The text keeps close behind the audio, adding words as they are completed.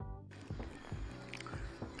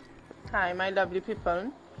Hi, my lovely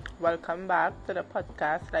people. Welcome back to the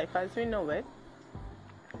podcast Life as We Know It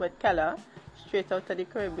with Keller, straight out of the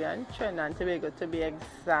Caribbean, Trinidad and Tobago to be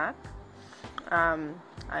exact.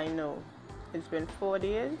 I know it's been 4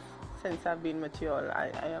 days since I've been with you all.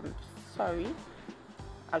 I am sorry.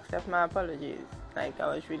 Accept my apologies. Like, I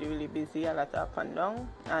was really busy, a lot up and down,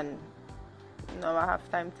 and now I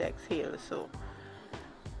have time to exhale. So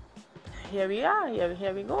here we are.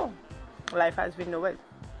 Here we go. Life as we know it.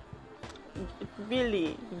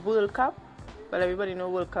 Really, World Cup. Well, everybody know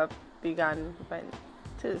World Cup began when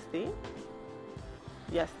Tuesday.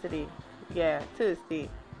 Yesterday, Tuesday.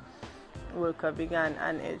 World Cup began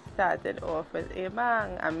and it started off with a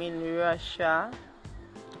bang. I mean, Russia,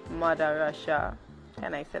 Mother Russia.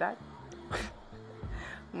 Can I say that?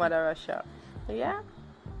 Mother Russia. Yeah.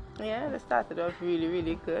 They started off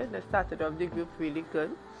really good. They started off the group really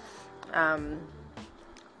good.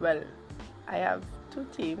 Well, I have two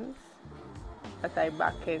teams that I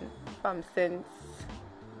back in from since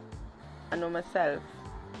I know myself.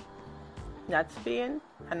 That's Spain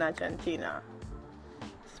and Argentina.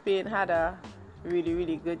 Spain had a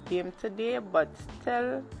really good game today, but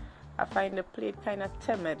still I find the play kind of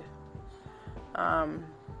timid.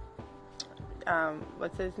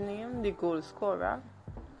 What's his name? The goal scorer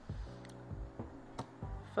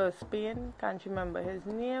for Spain, can't remember his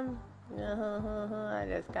name. I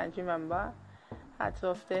just can't remember. Hats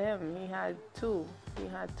off to him. He had two.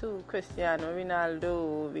 Cristiano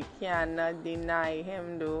Ronaldo. We cannot deny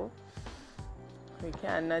him though. We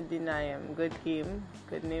cannot deny him. Good game.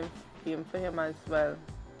 Good game for him as well.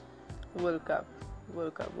 World Cup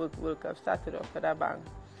started off with a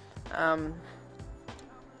bang.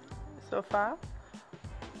 So far,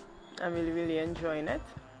 I'm really enjoying it.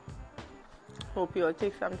 Hope you'll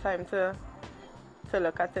take some time to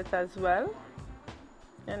look at it as well.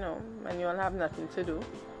 You know, when you all have nothing to do.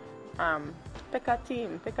 Pick a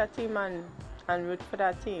team and root for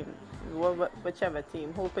that team. Whichever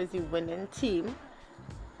team. Hope is the winning team,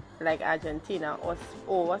 like Argentina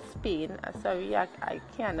or Spain. Sorry, I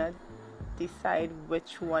cannot decide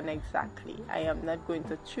which one exactly. I am not going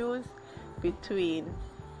to choose between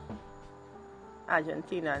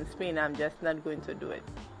Argentina and Spain. I'm just not going to do it.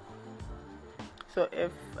 So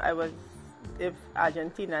if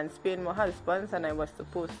Argentina and Spain were husbands and I was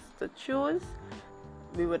supposed to choose,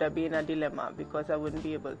 we would have been in a dilemma because I wouldn't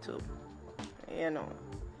be able to, you know.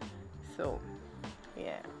 So,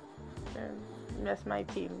 yeah, that's my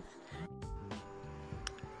teams.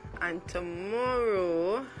 And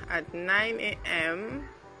tomorrow at 9 a.m.,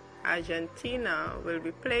 Argentina will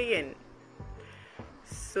be playing.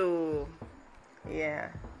 So, yeah.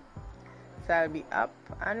 So I'll be up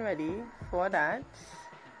and ready for that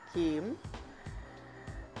game.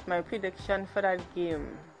 My prediction for that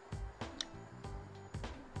game: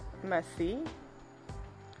 Messi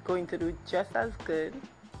going to do just as good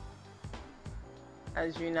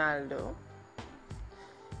as Ronaldo.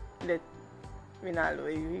 Ronaldo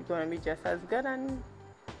is going to be just as good and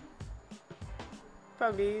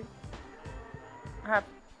probably have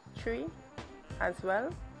 3 as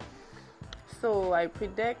well. So I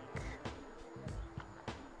predict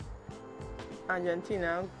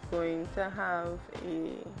Argentina going to have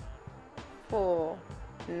a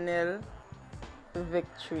 4-0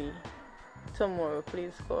 victory tomorrow.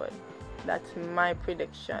 Please God. That's my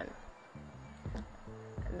prediction.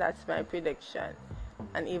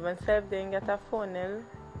 And even if they didn't get a 4-0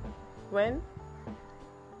 win,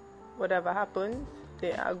 whatever happens,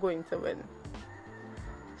 they are going to win.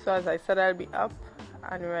 So as I said, I'll be up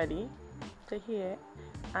and ready to hear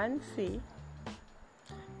and see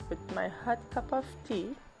with my hot cup of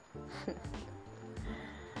tea.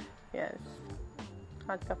 Yes,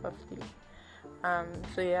 hot cup of tea.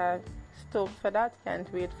 So yeah, stoked for that.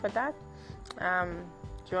 Can't wait for that.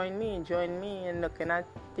 Join me in looking at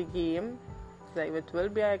the game. It will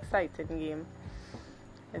be an exciting game.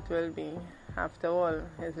 It will be. After all,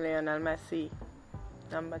 it's Lionel Messi,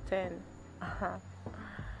 number 10.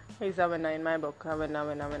 He's a winner in my book. A winner.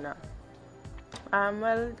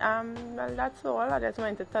 Well, that's all. I just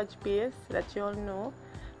wanted to touch base, let you all know.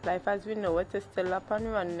 Life as we know it is still up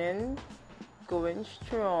and running, going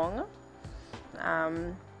strong.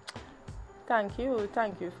 Thank you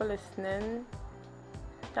for listening.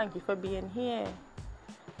 Thank you for being here.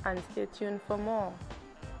 And stay tuned for more.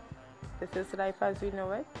 This is Life as we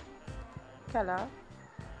know it. Keller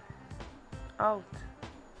out.